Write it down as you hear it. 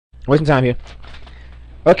Wasting time here.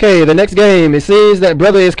 Okay, the next game. It seems that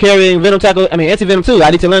brother is carrying Venom Tackle. I mean, Anti-Venom 2.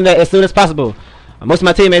 I need to learn that as soon as possible. Most of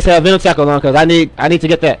my teammates have Venom Tackle on because I need to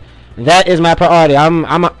get that. That is my priority. I'm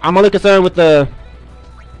only concerned with the.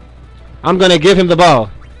 I'm gonna give him the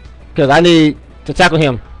ball because I need to tackle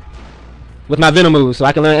him with my Venom moves so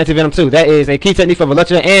I can learn Anti-Venom 2. That is a key technique for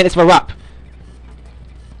Velucha and it's for Rop.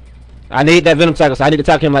 I need that Venom Tackle, so I need to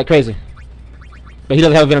tackle him like crazy. But he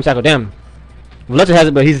doesn't have a Venom Tackle. Damn. Velucha has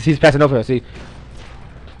it, but he's passing over her. See.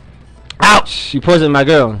 Ouch! You poisoned my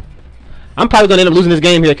girl. I'm probably gonna end up losing this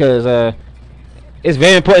game here because it's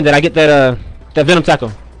very important that I get that that Venom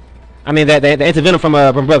Tackle. I mean that Anti-Venom from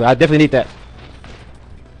brother. I definitely need that.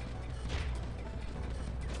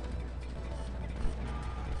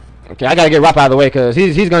 Okay, I gotta get Rop out of the way because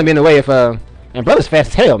he's gonna be in the way if and brother's fast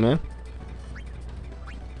as hell, man.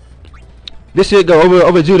 This should go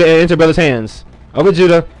over Judah and into brother's hands. Over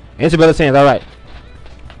Judah into brother's hands. All right.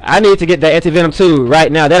 I need to get that Anti-Venom 2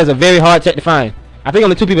 right now. That is a very hard tech to find. I think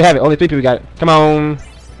only 2 people have it. Only 3 people got it. Come on.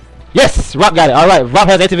 Yes, Rop got it. All right, Rop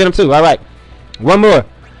has Anti-Venom 2. All right. One more.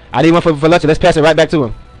 I need one for Velucha. Let's pass it right back to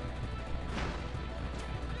him.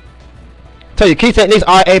 Tell you, key techniques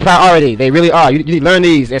are a priority. They really are. You need to learn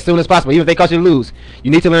these as soon as possible. Even if they cause you to lose, you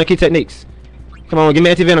need to learn key techniques. Come on, give me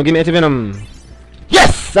Anti-Venom. Give me Anti-Venom.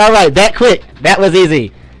 Yes! All right, that quick. That was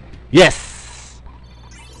easy. Yes.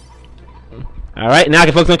 All right, now I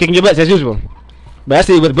can focus on kicking your butts as usual. But I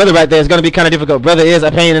see with brother right there, it's going to be kind of difficult. Brother is a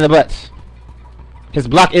pain in the butt. His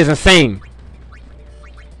block is insane.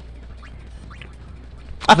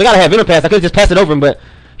 I forgot I had Venom Pass. I could have just passed it over him, but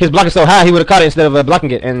his block is so high, he would have caught it instead of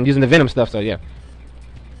blocking it and using the Venom stuff, so yeah.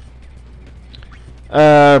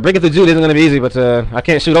 Breaking through Jude isn't going to be easy, but I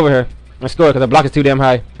can't shoot over her and score because the block is too damn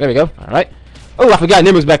high. There we go. All right. Oh, I forgot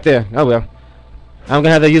Nimrud's back there. Oh, well. I'm going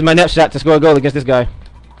to have to use my net shot to score a goal against this guy.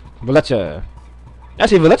 Velucha.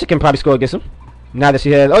 Actually, Velucha can probably score against him. Now that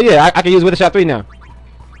she has... Oh, yeah, I can use Wither Shot 3 now.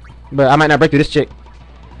 But I might not break through this chick.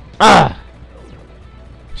 Ah!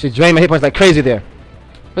 She drained my hit points like crazy there.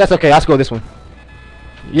 But that's okay. I'll score this one.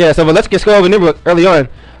 Yeah, so Velucha can score over Nimrud early on.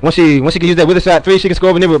 Once she can use that Wither Shot 3, she can score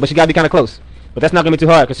over Nimrud, but she got to be kind of close. But that's not going to be too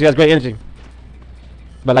hard because she has great energy.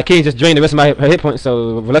 But like King just drained the rest of her hit points,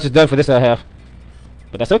 so Velucha's done for this half.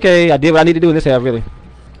 But that's okay. I did what I need to do in this half, really.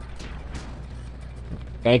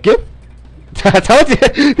 Thank you. I told you.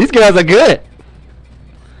 These girls are good.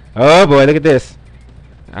 Oh, boy. Look at this.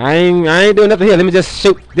 I ain't doing nothing here. Let me just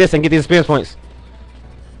shoot this and get these experience points.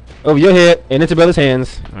 Over your head and into brother's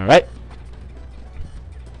hands. All right.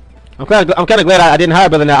 I'm kind of glad I didn't hire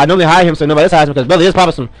brother now. I normally hire him so nobody else hires him because brother is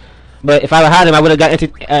bothersome. But if I would hire him, I would have got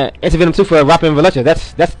Anti-Venom 2 for Rop and Velucha.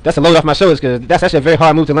 That's a load off my shoulders because that's actually a very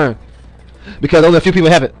hard move to learn. Because only a few people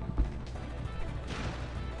have it.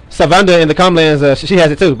 Savanda in the Comlands, she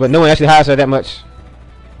has it too, but no one actually hires her that much.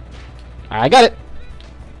 I got it.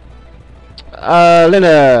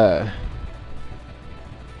 Lena.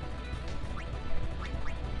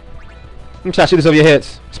 I'm trying to shoot this over your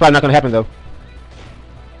heads. It's probably not going to happen though.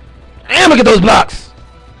 And look at those blocks.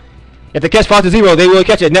 If the catch falls to 0, they will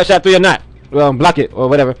catch it. Net shot 3 or not. Well, block it or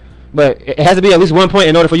whatever. But it has to be at least 1 point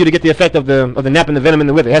in order for you to get the effect of the nap and the venom and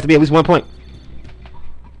the wither. It has to be at least 1 point.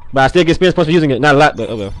 But I still get experience points for using it. Not a lot, but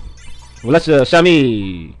oh well. Well, let's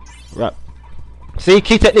Shami. Right. See,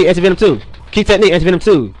 key technique, Anti-Venom 2. Key technique, Anti-Venom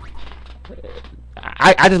 2.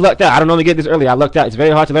 I just lucked out. I don't normally get this early. I lucked out. It's very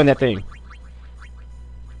hard to learn that thing.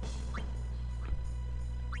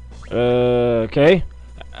 Okay.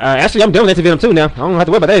 Actually, I'm done with Anti-Venom 2 now. I don't have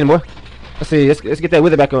to worry about that anymore. Let's see. Let's get that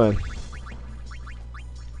wither back on.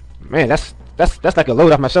 Man, that's like a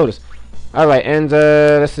load off my shoulders. All right, and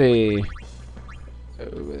let's see.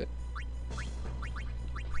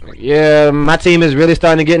 Yeah, my team is really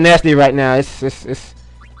starting to get nasty right now. It's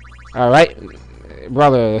all right,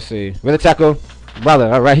 brother. Let's see. With a tackle,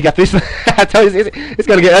 brother. All right, he got 3. I told you it's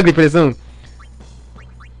gonna get ugly pretty soon.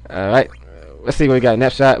 All right, let's see what we got.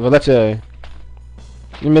 Nap shot. Velucha.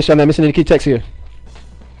 Let me make sure I'm not missing any key text here.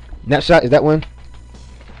 Nap shot, is that one?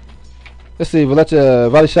 Let's see,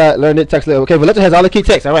 Velucha, volley shot, learn it, text. Okay, Velucha has all the key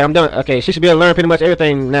text. Alright, I'm done. Okay, she should be able to learn pretty much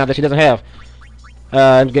everything now that she doesn't have.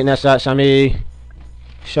 I'm getting that shot. Shami,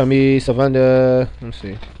 Savanda. Let me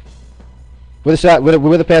see. With a shot, with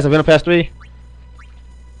a pass, and Venom pass 3.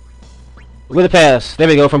 With a pass. There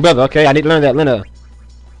we go, from brother. Okay, I need to learn that. Lena.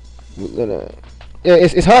 Yeah,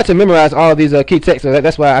 it's hard to memorize all these key texts, so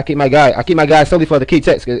that's why I keep my guide solely for the key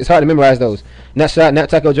text. It's hard to memorize those. Nut shot, nut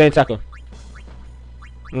tackle, drain tackle.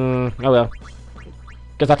 Oh well.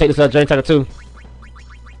 Guess I'll take this drain tackle too.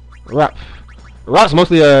 Rock's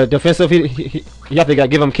mostly defensive. You have to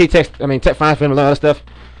give him key text. I mean, tech fine for him to learn other stuff.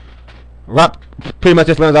 Rob pretty much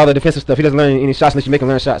just learns all the defensive stuff. He doesn't learn any shots unless you make him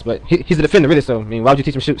learn shots. But he's a defender, really. So I mean, why would you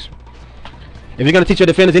teach him shoots? If you're gonna teach your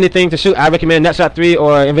defenders anything to shoot, I recommend net shot 3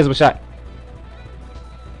 or invisible shot.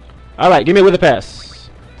 All right, give me a wither pass.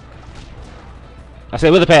 I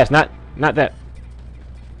said wither pass, not that.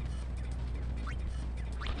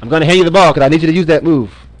 I'm gonna hand you the ball because I need you to use that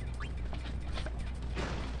move.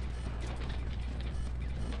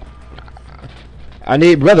 I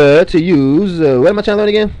need brother to use. What am I trying to learn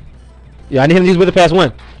again? Yeah, I need him to use wither pass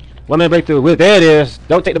 1. 1 man breakthrough. There it is.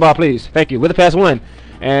 Don't take the ball, please. Thank you. Wither pass 1.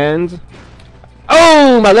 And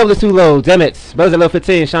oh, my level is too low. Damn it. Brother's at level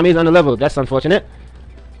 15. Shami's under level. That's unfortunate.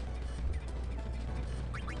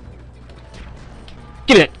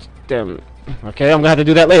 Give it. Damn. Okay, I'm gonna have to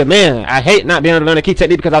do that later. Man, I hate not being able to learn a key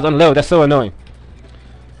technique because I was under level. That's so annoying.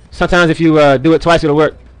 Sometimes if you do it twice, it'll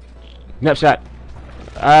work. Nep shot.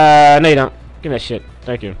 No, you don't. Give me that shit.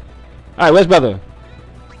 Thank you. Alright, where's brother?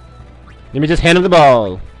 Let me just hand him the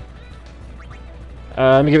ball.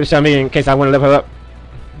 Let me give it to Shami in case I want to level her up.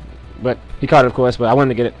 But he caught it, of course, but I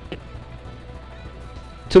wanted to get it.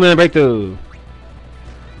 2-man breakthrough.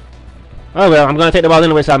 Oh, well, I'm going to take the ball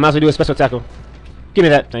anyway, so I might as well do a special tackle. Give me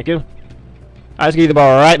that. Thank you. I'll just give you the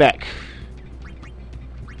ball right back.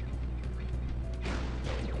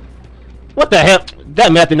 What the hell?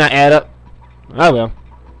 That math did not add up. Oh, well.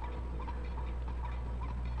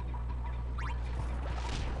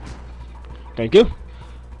 Thank you.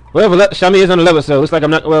 Well, Shami is on the level, so it looks like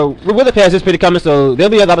I'm not. Well, Wither pass is pretty common, so there'll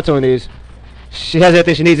be other opportunities. She has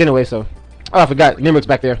everything she needs anyway, so. Oh, I forgot. Nimrik's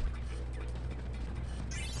back there.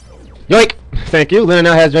 Yoink! Thank you. Lena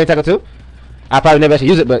now has Drain Tackle 2. I probably never actually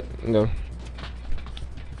use it, but, you know.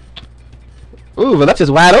 Ooh, the left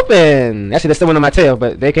is wide open. Actually, there's someone on my tail,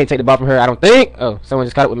 but they can't take the ball from her, I don't think. Oh, someone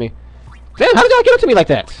just caught it with me. Damn, how did y'all get it to me like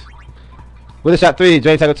that? Wither shot 3,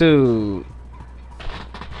 Drain Tackle 2.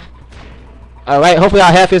 Alright, hopefully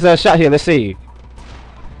I'll have his shot here. Let's see.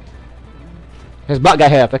 His block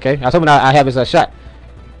got half. Okay, I was hoping I have his shot.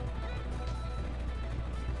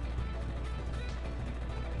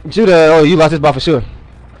 Judah, oh, you lost this ball for sure.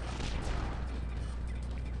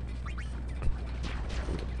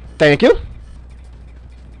 Thank you.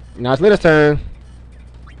 Now it's Lena's turn.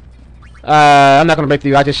 I'm not going to break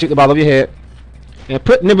through. I just shoot the ball over your head. And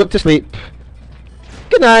put Nimruk to sleep.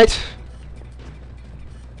 Good night.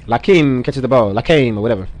 Lakeem catches the ball. Lakeem or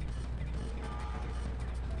whatever.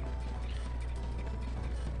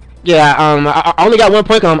 Yeah, I only got 1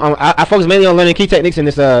 point. I focus mainly on learning key techniques in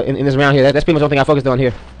this in this round here. That's pretty much the only thing I focused on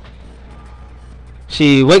here.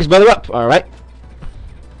 She wakes brother up. All right.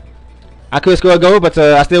 I could score a goal, but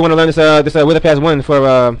I still want to learn this Wither Pass 1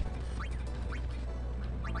 for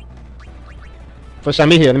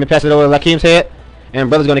Shami here. Let me pass it over to Lakeem's head, and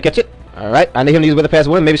brother's gonna catch it. All right. I need him to use Wither Pass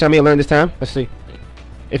 1. Maybe Shami will learn this time. Let's see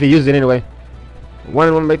if he uses it anyway.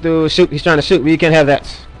 1 make through. Shoot. He's trying to shoot. We can't have that.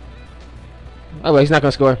 Oh well, he's not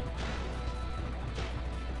gonna score.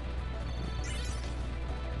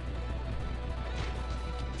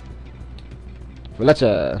 Well, let's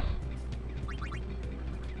I'm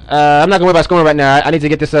not gonna worry about scoring right now. I need to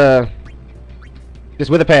get this this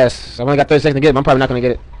Wither Pass. I've only got 30 seconds to get him. I'm probably not gonna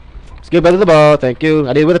get it. Let's give brother the ball. Thank you.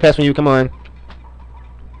 I did Wither Pass from you. Come on.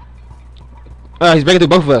 Oh, he's breaking through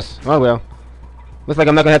both of us. Oh well. Looks like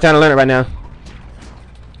I'm not gonna have time to learn it right now.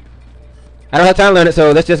 I don't have time to learn it,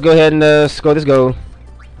 so let's just go ahead and score this goal.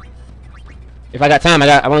 If I got time,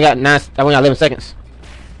 I only got 11 seconds.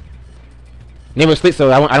 Nimruk split,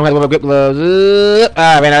 so I don't have to wear my grip gloves.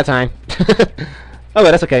 I ran out of time. Oh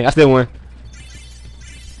well, that's okay. I still won.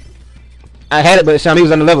 I had it, but Shami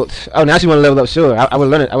was under-leveled. Oh, now she want to level up. Sure, I would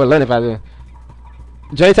learn it. I would learn it if I did.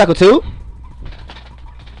 Drain Tackle 2.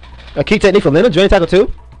 A key technique for Lena. Drain Tackle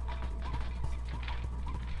 2.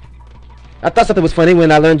 I thought something was funny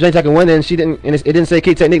when I learned Drain Tackle 1 and she didn't, and it didn't say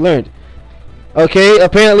key technique learned. Okay,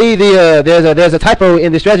 apparently there's a typo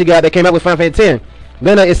in the strategy guide that came out with Final Fantasy X.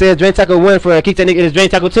 Lena, it says Drain Tackle 1 for a key technique. It is Drain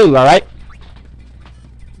Tackle 2. All right.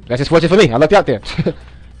 That's just fortunate for me. I lucked out there.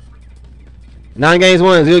 9 games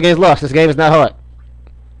won, 0 games lost. This game is not hard.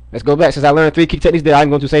 Let's go back. Since I learned 3 key techniques there, I'm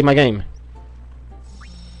going to save my game.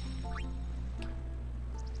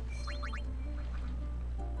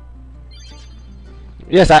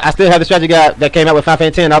 Yes, I still have the strategy guide that came out with Final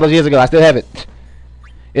Fantasy X all those years ago. I still have it.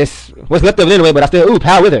 It's what's left of it anyway, but I still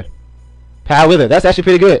Power Wither. Power Wither. That's actually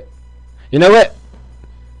pretty good. You know what?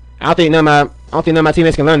 I don't think none of my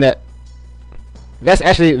teammates can learn that. That's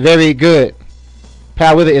actually very good.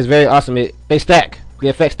 Power Wither is very awesome. They stack. The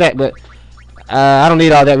effects stack, but I don't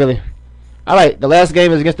need all that really. Alright, the last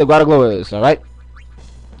game is against the Guadaglores, alright?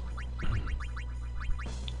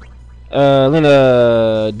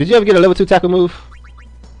 Lena, did you ever get a level 2 tackle move?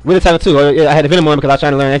 with the tackle 2. Oh, yeah, I had the Venom on because I was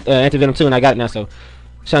trying to learn anti-Venom 2 and I got it now. So,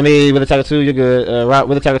 Shami with the tackle 2, you're good. Route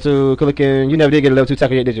with the tackle 2, Kulikin, you never did get a level 2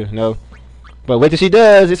 tackle yet, did you? No. But wait till she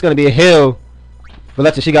does, it's going to be a hell.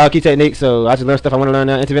 But she got all key techniques, so I just learned stuff I want to learn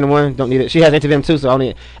now. Anti-Venom 1, don't need it. She has anti-Venom 2, so I don't need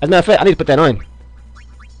it. As a matter of fact, I need to put that on.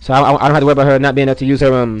 So I don't have to worry about her not being able to use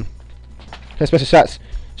her special shots.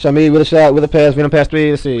 Shami with a shot, with a pass, Venom pass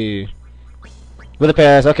 3, let's see. With a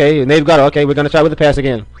pass, okay, Nave got her, okay, we're going to try with the pass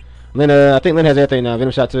again. Lena, I think Lena has everything now,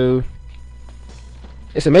 Venom shot 2.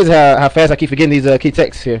 It's amazing how fast I keep forgetting these key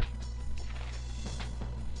techs here.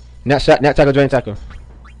 Nap shot, nap tackle, drain tackle.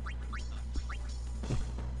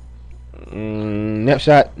 Nap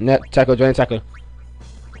shot, nap tackle, drain tackle.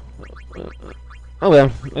 Oh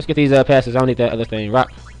well, let's get these passes. I don't need that other thing.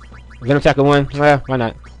 Rock. Venom tackle 1. Well, why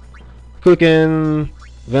not? Cooking.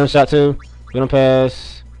 Venom shot 2. Venom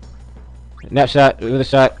pass. Nap shot with a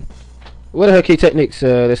shot. What are her key techniques?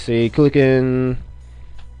 Let's see. Cooking.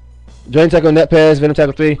 Drain tackle, net pass, Venom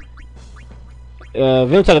tackle 3.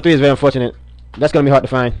 Venom tackle 3 is very unfortunate. That's gonna be hard to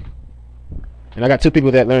find. And I got 2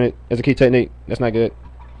 people that learn it as a key technique. That's not good.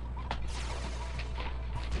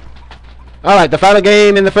 Alright, the final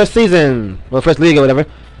game in the first season. Well, first league or whatever.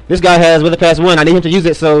 This guy has with a pass 1. I need him to use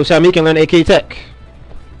it so Shami can learn a key tech.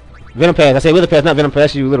 Venom pass. I say with a pass, not Venom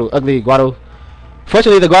pass, you little ugly Guado.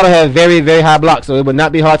 Fortunately, the Guado have very, very high blocks, so it would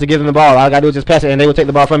not be hard to give them the ball. All I gotta do is just pass it and they will take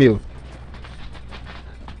the ball from you.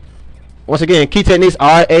 Once again, key techniques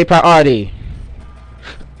are a priority.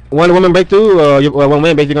 One woman breakthrough, or one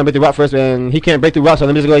man basically gonna break through route first, and he can't break through route, so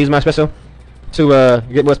let me just go use my special to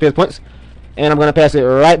get more space points. And I'm gonna pass it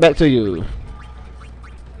right back to you.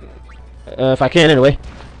 If I can, anyway.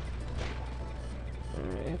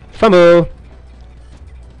 Fumble.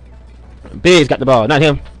 Big's got the ball, not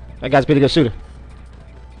him. That guy's a pretty good shooter.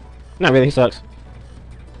 Not really, he sucks.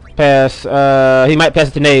 Pass. He might pass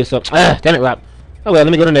it to Nave, so damn it, Rob. Oh well,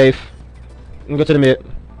 let me go to Nave. Let me go to the mid.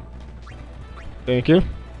 Thank you.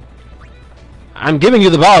 I'm giving you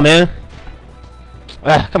the ball, man.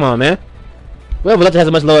 Come on, man. Well, Valencia has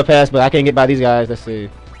a much lower pass, but I can't get by these guys. Let's see.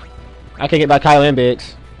 I can't get by Kyle and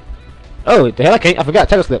Biggs. Oh, the hell I can't. I forgot.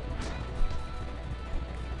 Tackle slip.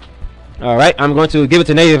 Alright, I'm going to give it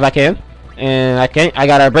to Nave if I can. And I can't. I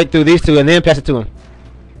gotta break through these 2 and then pass it to him.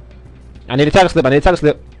 I need a tackle slip. I need a tackle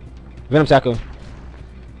slip. Venom tackle.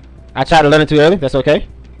 I tried to learn it too early. That's okay.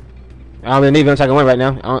 I don't really need Venom tackle 1 right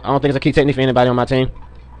now. I don't think it's a key technique for anybody on my team.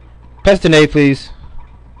 Pass it to Nave, please.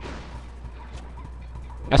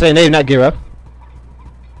 I say Nave, not Gira.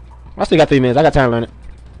 I still got 3 minutes. I got time to learn it.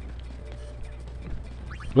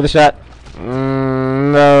 With a shot.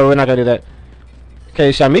 No, we're not gonna do that. Okay,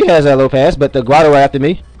 Shami has a low pass, but the Guado right after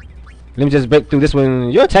me. Let me just break through this one.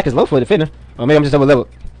 Your attack is low for a defender. Or maybe I'm just over level.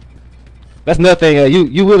 That's another thing.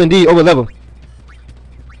 You will indeed over level.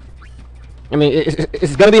 I mean,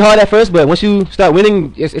 it's gonna be hard at first, but once you start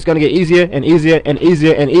winning, it's gonna get easier and easier and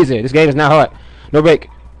easier and easier. This game is not hard. No break.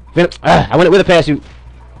 Venom. I went it with a pass.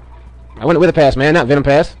 I went it with a pass, man, not Venom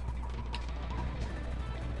pass.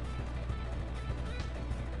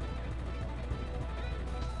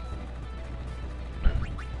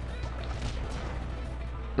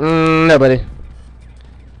 No, buddy.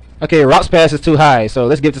 Okay, Rock's pass is too high, so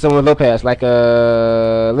let's give it to someone with low pass. Like,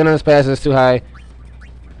 Leonard's pass is too high.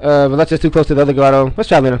 Valencia's too close to the other Guado. Let's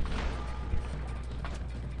try Leonard.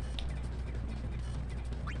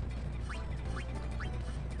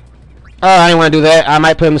 Oh, I didn't want to do that. I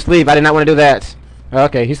might put him to sleep. I did not want to do that.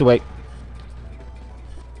 Okay, he's awake.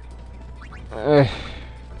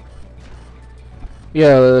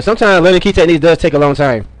 Yeah, sometimes learning key techniques does take a long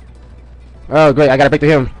time. Oh, great. I got to break to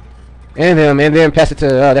him. And him, and then pass it to...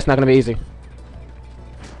 that's not going to be easy.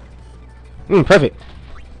 Perfect.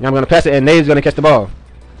 Now I'm going to pass it, and Nave's going to catch the ball.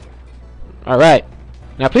 Alright.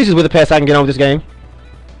 Now, please just with the pass so I can get on with this game.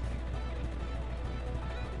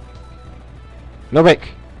 No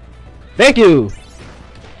break. Thank you.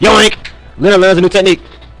 Yoink. Leonard learns a new technique.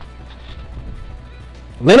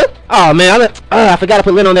 Leonard? Oh, man. I forgot to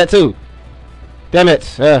put Leonard on that, too. Damn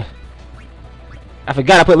it. I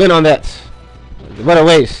forgot I put Leonard on that. What a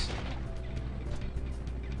waste.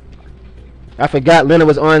 I forgot Leonard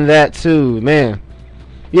was on that, too. Man.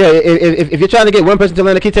 Yeah, if you're trying to get one person to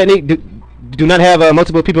learn a key technique, do not have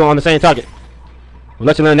multiple people on the same target. We'll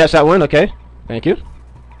let you learn that shot 1. Okay. Thank you.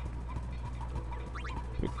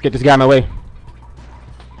 Get this guy out of my way.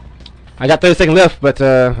 I got 30 seconds left, but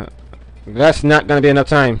that's not gonna be enough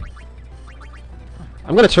time.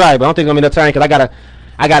 I'm gonna try, but I don't think it's gonna be enough time because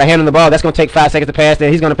I got a hand on the ball. That's gonna take 5 seconds to pass.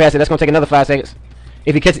 Then he's gonna pass it. That's gonna take another 5 seconds.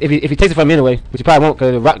 If he takes it from me anyway, which he probably won't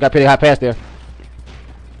because the Rock got pretty high pass there.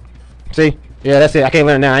 See? Yeah, that's it. I can't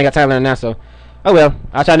learn it now. I ain't got time to learn it now. So, oh well.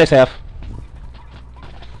 I'll try next half.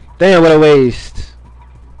 Damn, what a waste.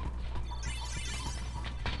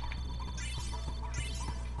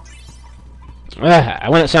 I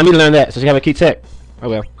wanted Shami to learn that, so she have a key tech. Oh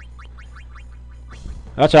well.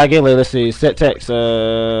 I'll try again later. Let's see. Set text.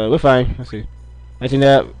 We're fine. Let's see.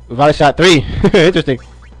 Actually, volley shot 3. Interesting.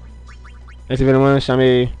 Let's see. Venom 1.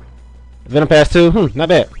 Shami. Venom pass 2. Not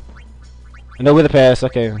bad. No wither pass.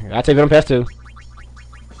 Okay. I'll take Venom pass 2.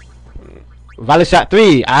 Volley shot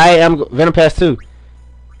 3. I am Venom pass 2.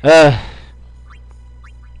 I'm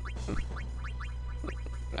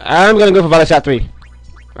gonna go for volley shot 3.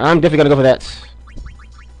 I'm definitely gonna go for that.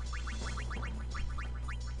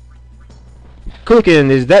 Cooking,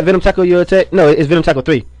 is that Venom Tackle your attack? No, it's Venom Tackle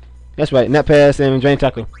 3. That's right, Net Pass and Drain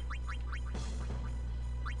Tackle.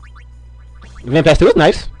 Venom Pass 2 is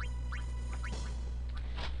nice.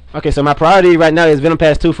 Okay, so my priority right now is Venom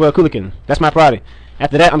Pass 2 for a Coolican. That's my priority.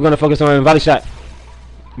 After that, I'm going to focus on Volley Shot.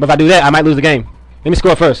 But if I do that, I might lose the game. Let me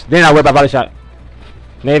score first, then I'll worry about Volley Shot.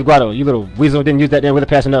 Knave Guado, you little weasel, didn't use that damn Wither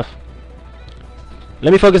Pass enough.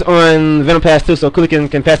 Let me focus on Venom Pass 2 so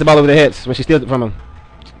Coolican can pass the ball over their heads when she steals it from him.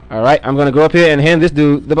 Alright, I'm gonna go up here and hand this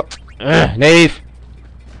dude the ball. Knave.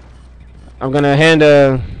 I'm gonna hand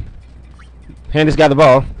this guy the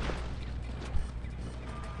ball.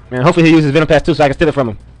 And hopefully he uses Venom Pass 2 so I can steal it from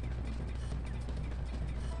him.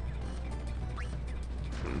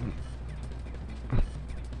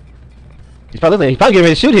 He's probably getting ready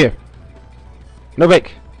to shoot here. No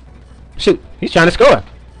break. Shoot. He's trying to score.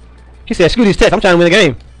 He said, screw these tests. I'm trying to win the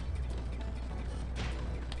game.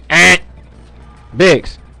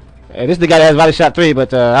 Biggs. This is the guy that has volley shot 3,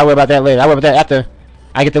 but I'll worry about that later. I'll worry about that after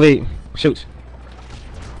I get the lead. Shoot.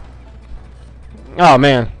 Oh,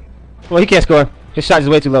 man. Well, he can't score. His shot is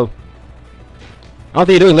way too low. I don't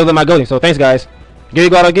think he's doing little bit my goalie, so thanks, guys. Gary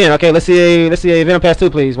Guado again. Okay, let's see a Venom Pass 2,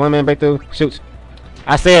 please. One man breakthrough. Shoots.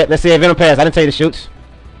 I said, let's see a Venom Pass. I didn't tell you to shoot.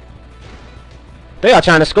 They are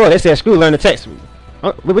trying to score. They said, screw, learn the text.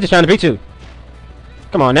 Oh, we're just trying to beat you.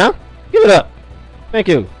 Come on now. Give it up. Thank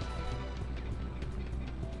you.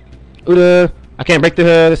 Uda. I can't break through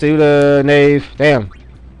her. Let's see. Uda. Knave. Damn.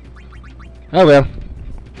 Oh, well.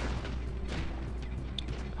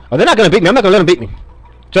 Oh, they're not going to beat me. I'm not going to let them beat me.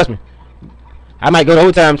 Trust me. I might go the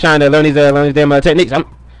whole time trying to learn these damn techniques.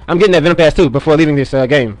 I'm getting that Venom Pass 2 before leaving this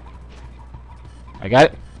game. I got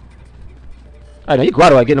it. Alright, now you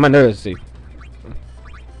Guado are getting on my nerves. See.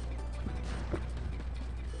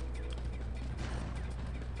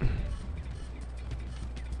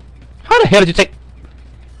 How the hell did you take?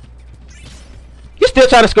 You still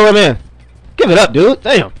trying to score, man? Give it up, dude.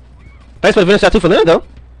 Damn. Thanks for the Venom shot 2 for Leonard, though.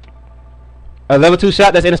 A level 2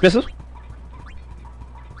 shot that's inexpensive.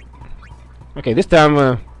 Okay, this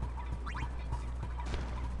time,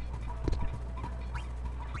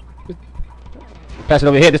 pass it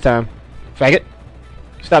over here this time. Faggot.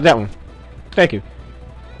 Stop that one. Thank you.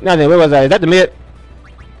 Now then, where was I? Is that the mid?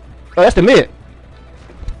 Oh, that's the mid.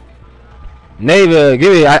 Knave,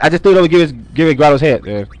 Gary, I just threw it over Gary Guado's head.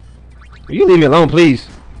 Will you leave me alone, please?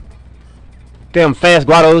 Damn fast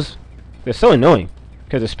Guados. They're so annoying.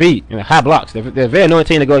 Because of speed and the high blocks. They're a very annoying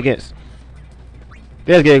team to go against.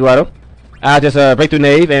 There's Gary Guado. I'll just break through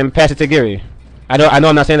Knave and pass it to Gary. I know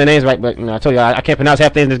I'm not saying the names right, but you know, I told you I can't pronounce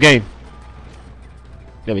half things in this game.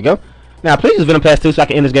 There we go. Now please use Venom Pass 2 so I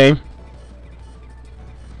can end this game.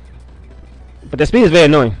 But the speed is very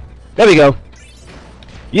annoying. There we go.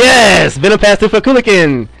 Yes! Venom Pass 2 for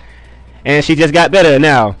Coolican! And she just got better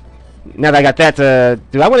now. Now that I got that,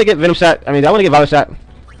 do I want to get Venom Shot? I mean, do I want to get Volley Shot?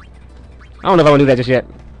 I don't know if I want to do that just yet.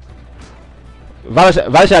 Volley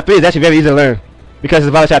Shot 3 is actually very easy to learn. Because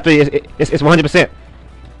it's Volley Shot 3, it's 100%.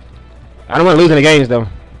 I don't want to lose any games, though.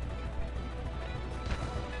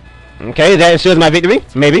 Okay, that ensures my victory.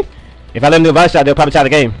 Maybe. If I let them do a Volley Shot, they'll probably tie the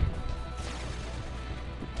game.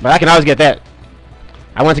 But I can always get that.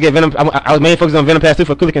 I want to get Venom. I was mainly focused on Venom Pass 2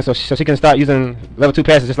 for Coolican, so she can start using level 2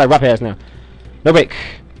 passes just like Raw Pass now. No break.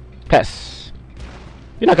 Pass.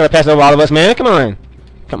 You're not going to pass over all of us, man. Come on.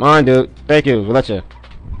 Come on, dude. Thank you. We'll let you.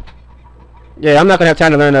 Yeah, I'm not going to have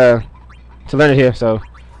time to learn it here, so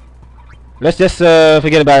let's just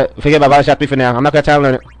forget about Volley Shot 3 for now. I'm not going to have time to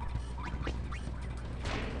learn it.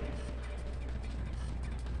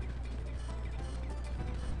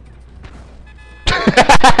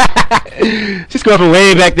 She's going from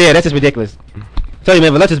way back there. That's just ridiculous. I tell you,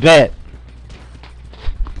 man, Valetta's bad.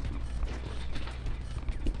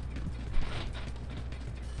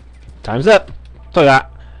 Time's up. I told you,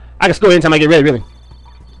 I can score anytime I get ready, really.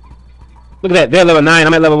 Look at that. They're level 9.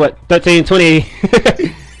 I'm at level, what, 13, 20.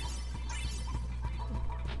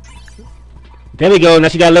 There we go. Now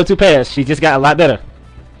she got a level 2 pass. She just got a lot better.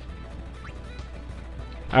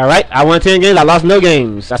 Alright, I won 10 games. I lost no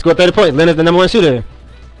games. I scored 30 points. Leonard's the #1 shooter.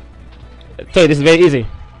 I tell you, this is very easy.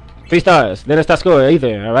 3 stars. Leonard's top scorer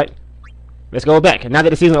either. Alright. Let's go back. Now that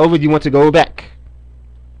the season's over, you want to go back.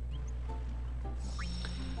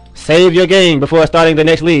 Save your game before starting the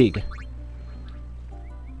next league.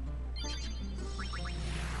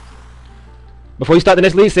 Before you start the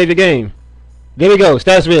next league, save your game. There we go.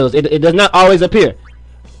 Status reels. It does not always appear.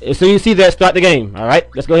 As soon as you see that, start the game. Alright,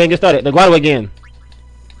 let's go ahead and get started. The Guado again.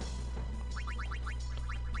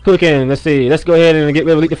 Cooking. Let's see. Let's go ahead and get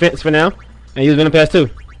rid of elite defense for now. And use Venom Pass too.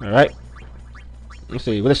 Alright. Let's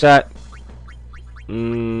see. With a shot.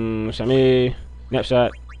 Shami. Nap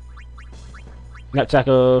shot. Nap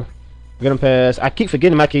tackle. Venom Pass. I keep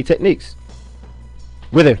forgetting my key techniques.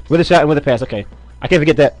 With a shot and with a pass. Okay. I can't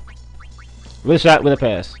forget that. With a shot, with a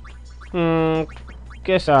pass.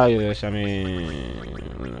 Guess I'll use Shami.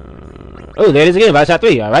 Oh, there it is again. By shot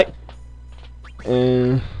 3. Alright.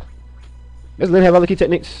 Does Lynn have other key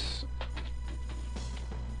techniques?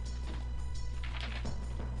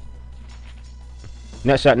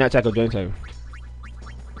 Nap shot, nap tackle, drain tackle.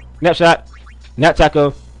 Nap shot, nap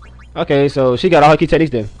tackle. Okay, so she got all her key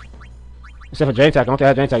techniques then. Except for drain tackle. I don't think I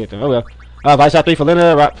have drain tackle then. Oh well. By shot 3 for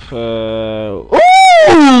Lynn. Rock. Ooh!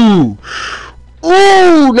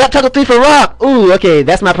 Ooh! Nap tackle 3 for Rock. Ooh, okay,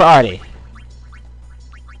 that's my priority.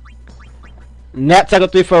 Nap tackle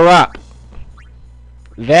 3 for Rock.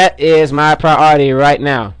 That is my priority right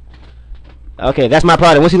now. Okay, that's my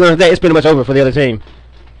priority. Once he learns that, it's pretty much over for the other team.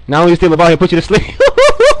 Not only steal the ball, he'll put you to sleep.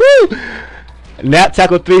 Nap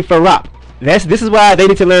tackle 3 for Rock. This is why they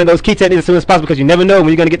need to learn those key techniques as soon as possible, because you never know when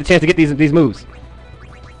you're going to get the chance to get these moves.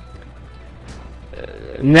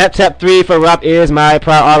 Nap tap 3 for Rock is my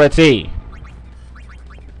priority.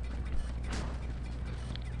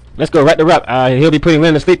 Let's go right to Rock. He'll be putting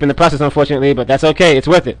Lynn to sleep in the process, unfortunately, but that's okay. It's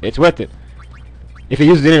worth it. It's worth it. If he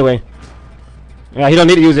uses it anyway. Yeah, he don't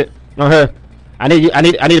need to use it on her. I need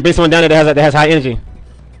to bring someone down there that has high energy.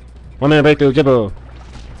 1 minute breakthrough, dribble.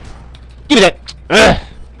 Give me that. Ugh.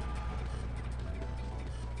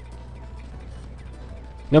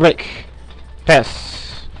 No break.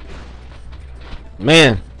 Pass.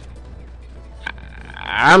 Man,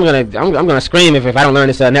 I'm gonna scream if I don't learn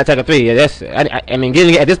this nap tackle 3. Yeah, I mean,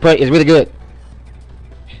 getting it at this point is really good.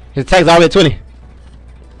 His attack's already at 20.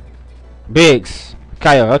 Biggs.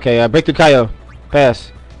 Kaio, okay, breakthrough Kaio.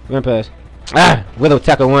 Pass. Run pass. Widow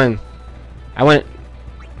tackle 1. I went.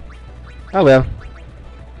 Oh well.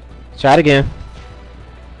 Try it again.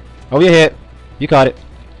 Over your head. You caught it.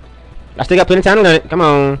 I still got plenty of time to learn it. Come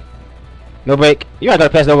on. No break. You gotta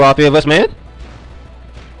pass it over all 3 of us, man.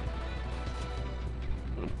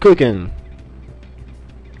 Cooking.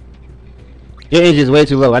 Your energy is way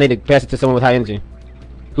too low. I need to pass it to someone with high energy.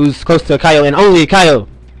 Who's close to Kaio and only Kaio.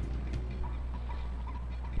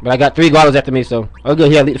 But I got 3 Guados after me, so oh good,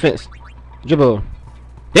 he had elite defense. Dribble.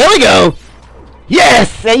 There we go!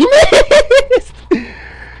 Yes! And you missed!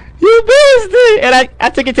 You missed it! And I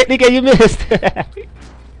took your technique and you missed.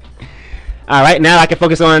 Alright, now I can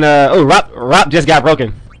focus on Rob just got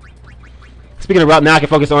broken. Speaking of Rob, now I can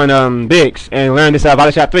focus on Biggs and learn this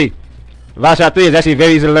volley shot 3. Volley shot 3 is actually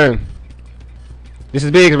very easy to learn. This is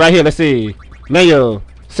Biggs right here, let's see. Mayo,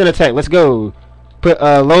 center tech, let's go. Put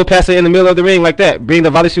a low passer in the middle of the ring like that. Bring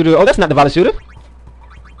the volley shooter. Oh, that's not the volley shooter.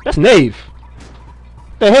 That's Nave.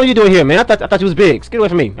 What the hell are you doing here, man? I thought you was Biggs. Get away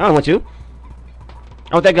from me. I don't want you.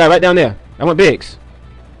 I want that guy right down there. I want Biggs.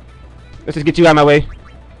 Let's just get you out of my way.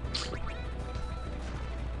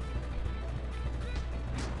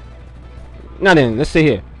 Now then, let's see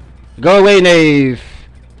here. Go away, Nave.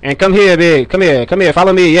 And come here, Big. Come here. Come here.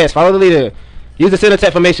 Follow me. Yes, follow the leader. Use the center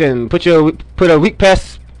tech formation. Put a weak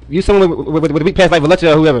pass. Use someone with a weak pass like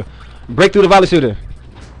Valencia or whoever. Break through the volley shooter.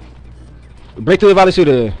 Break through the volley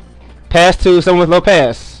shooter. Pass to someone with low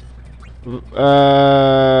pass.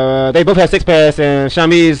 They both have 6 pass, and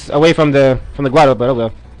Shami's away from the Guado, but oh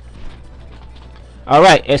well.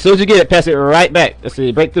 Alright, as soon as you get it, pass it right back. Let's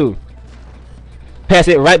see, break through. Pass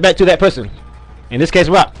it right back to that person. In this case,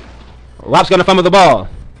 Rob. Rob's gonna fumble the ball.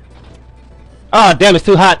 Oh damn, it's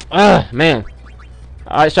too hot. Man.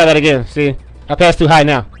 Alright, let's try that again. See? I passed too high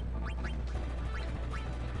now.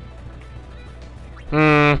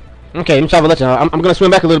 Okay, let me try Valencia. I'm gonna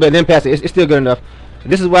swim back a little bit and then pass it. It's still good enough.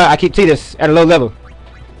 This is why I keep Titus at a low level.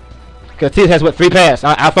 Because Titus has what, 3 pass.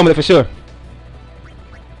 I'll fumble it for sure.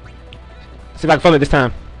 See if I can fumble it this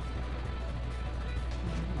time.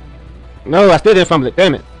 No, I still didn't fumble it.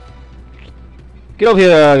 Damn it. Get over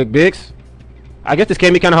here, Biggs. I guess this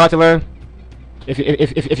can be kind of hard to learn.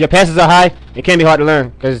 If your passes are high, it can be hard to learn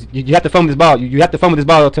because you have to fumble this ball. You have to fumble this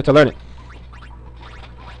ball to learn it.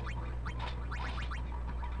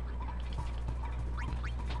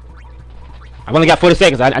 I've only got 40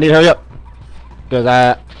 seconds. I need to hurry up. Because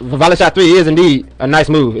the volley shot 3 is indeed a nice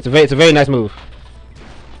move. It's a very nice move.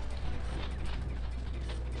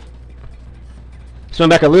 Swim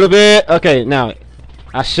back a little bit. Okay, now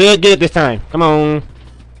I should get it this time. Come on.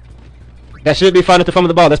 That should be fine enough to fumble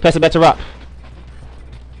the ball. Let's pass it back to Rob.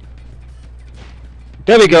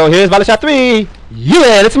 There we go. Here's volley shot 3.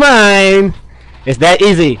 Yeah, that's mine. It's that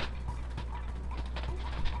easy.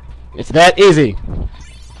 It's that easy.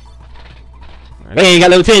 They ain't got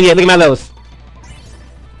level 10 yet. Look at my levels.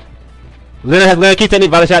 Leonard has learned key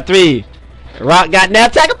technique. Volley shot 3. Rock got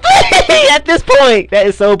nap tackle 3 at this point. That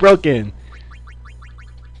is so broken.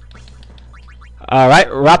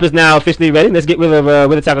 Alright, Rock is now officially ready. Let's get rid of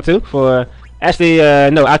with a tackle 2 for... Actually,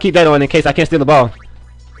 no, I'll keep that on in case I can't steal the ball.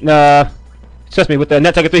 Trust me, with the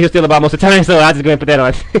net tackle 3, he'll steal the ball most of the time, so I'll just go ahead and put that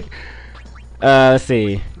on. Let's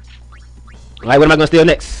see. Alright, what am I going to steal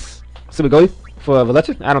next? Super goalie for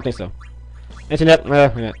Valencia? I don't think so. Internet,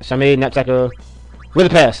 Shami, net tackle. With a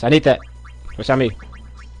pass, I need that. For Shami.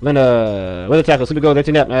 Linda, with a tackle, super goalie,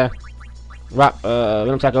 internet, Rock,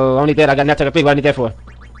 rhythm tackle, I don't need that, I got net tackle 3, what I need that for?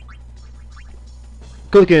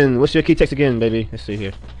 Cookin, what's your key text again, baby? Let's see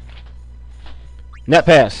here. Net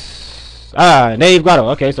pass. Nave Grotto.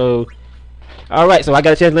 Okay, so... Alright, so I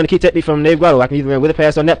got a chance to learn the key technique from Nave Grotto. I can either learn with a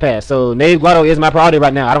pass or net pass. So, Nave Grotto is my priority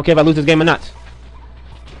right now. I don't care if I lose this game or not.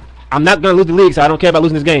 I'm not going to lose the league, so I don't care about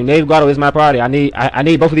losing this game. Nave Grotto is my priority. I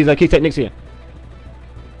need both of these key techniques here.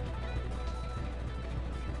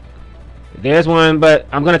 There's one, but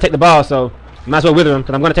I'm going to take the ball, so... Might as well wither him,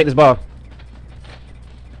 because I'm going to take this ball.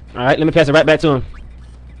 Alright, let me pass it right back to him.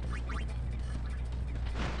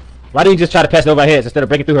 Why didn't you just try to pass it over our heads instead of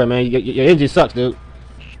breaking through her, man? Your energy sucks, dude.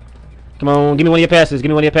 Come on, give me one of your passes. Give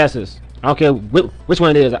me one of your passes. I don't care which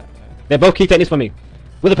one it is. They're both key techniques for me.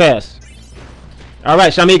 With a pass.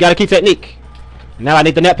 Alright, Shami got a key technique. Now I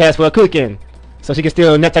need the net pass for a Kulikin. So she can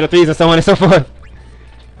steal net tackle 3s and so on and so forth.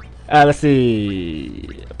 Let's see.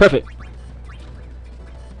 Perfect.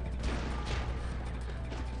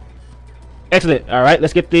 Excellent. Alright,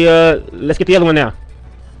 let's get the other one now.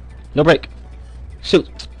 No break. Shoot.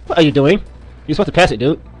 What are you doing? You're supposed to pass it,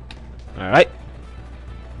 dude. Alright.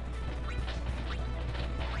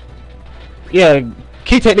 Yeah,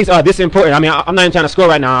 key techniques are this important. I mean, I'm not even trying to score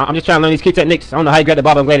right now. I'm just trying to learn these key techniques. I don't know how you grabbed the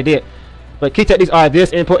ball, but I'm glad he did. But key techniques are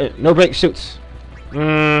this important. No break shoots.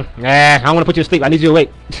 Nah, I don't want to put you to sleep. I need you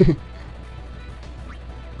awake.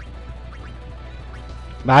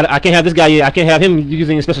 But I can't have this guy yet. I can't have him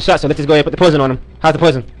using a special shot, so let's just go ahead and put the poison on him. How's the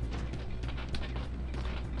poison?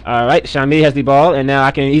 Alright, Shami has the ball, and now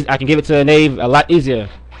I can give it to Nave a lot easier.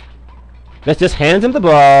 Let's just hand him the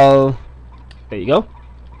ball. There you go.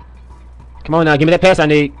 Come on now, give me that pass I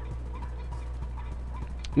need.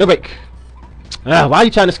 No break. Why are you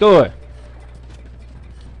trying to score?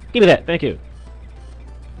 Give me that, thank you.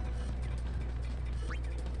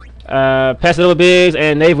 Pass it over Biggs,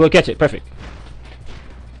 and Nave will catch it. Perfect.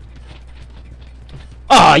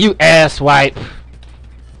 Oh, you ass wipe.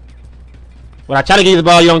 When I try to give you the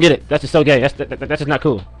ball, you don't get it. That's just so gay. That's just not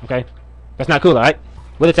cool. Okay, that's not cool. All right.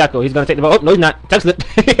 With a tackle, he's gonna take the ball. Oh no, he's not. Tackle slip.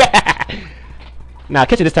 Now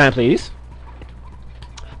catch it this time, please.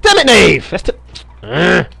 Damn it, Nave.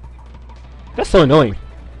 That's so annoying.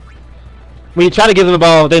 When you try to give them the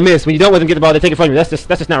ball, they miss. When you don't let them get the ball, they take it from you. That's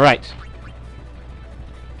just not right.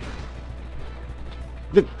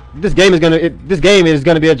 This game is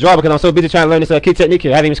gonna be a draw because I'm so busy trying to learn this key technique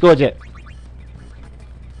here. I haven't even scored yet.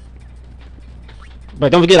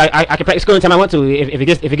 But don't forget, I can practice scoring anytime I want to. If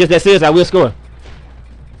it gets that serious, I will score.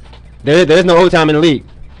 There is no overtime in the league,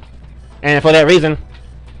 and for that reason,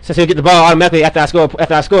 since he'll get the ball automatically after I score,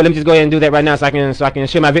 let me just go ahead and do that right now so I can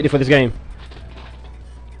ensure my victory for this game.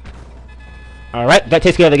 All right, that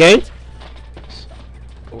takes care of the game.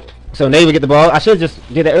 So Nate will get the ball. I should have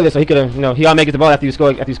just did that earlier so he could have, he automatically gets the ball after you score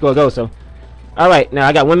a goal. So, all right, now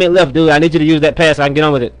I got 1 minute left, dude. I need you to use that pass so I can get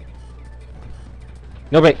on with it.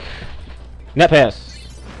 No break. Net pass.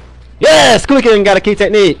 Yes, Kulikin got a key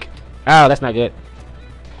technique. Oh, that's not good.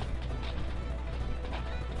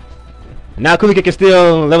 Now Kulikin can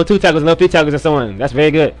steal level 2 tackles, level 3 tackles, and so on. That's very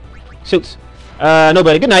good. Shoots.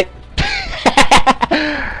 Nobody. Good night.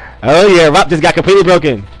 Oh yeah, Rob just got completely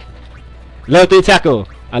broken. Level 3 tackle.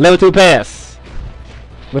 A level 2 pass.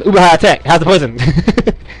 With uber high attack. How's the poison?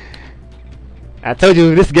 I told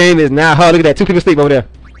you this game is now hard. Look at that. 2 people sleep over there.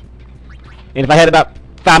 And if I had about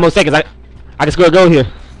 5 more seconds, I could score a goal here.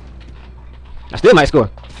 I still might score.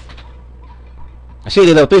 I should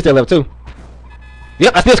do level 3 instead of level 2.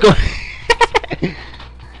 Yep, I still score.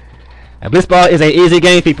 A blitz ball is an easy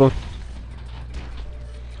game, people.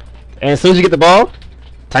 And as soon as you get the ball,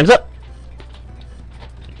 time's up.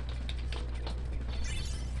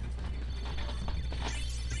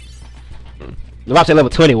 The Rob's at level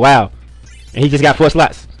 20. Wow. And he just got 4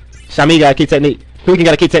 slots. Shami got a key technique. Who can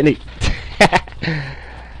got a key technique?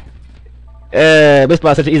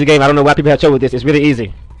 Baseball is such an easy game. I don't know why people have trouble with this. It's really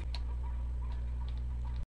easy.